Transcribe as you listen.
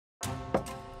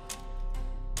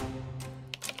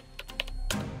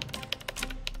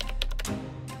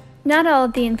Not all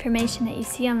of the information that you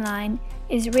see online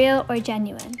is real or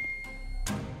genuine.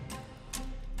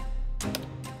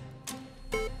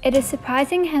 It is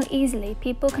surprising how easily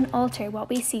people can alter what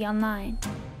we see online.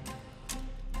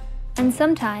 And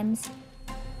sometimes,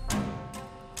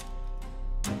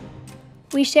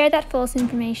 we share that false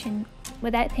information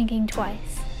without thinking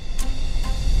twice.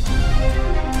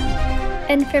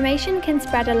 Information can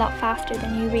spread a lot faster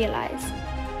than you realise,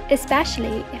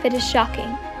 especially if it is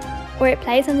shocking, or it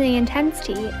plays on the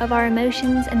intensity of our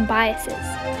emotions and biases.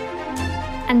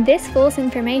 And this false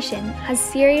information has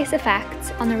serious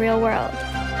effects on the real world.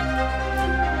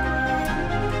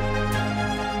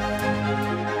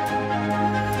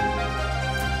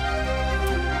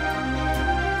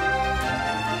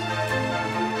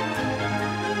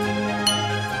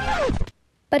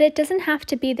 But it doesn't have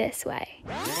to be this way.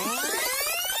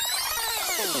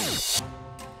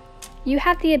 You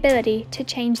have the ability to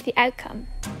change the outcome.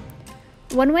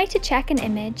 One way to check an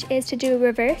image is to do a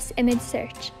reverse image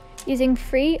search using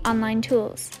free online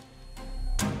tools.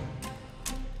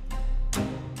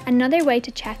 Another way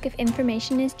to check if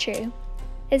information is true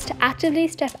is to actively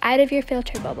step out of your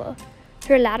filter bubble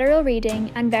through lateral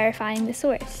reading and verifying the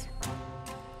source.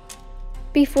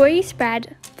 Before you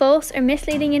spread false or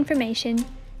misleading information,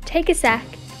 take a sec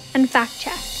and fact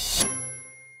check.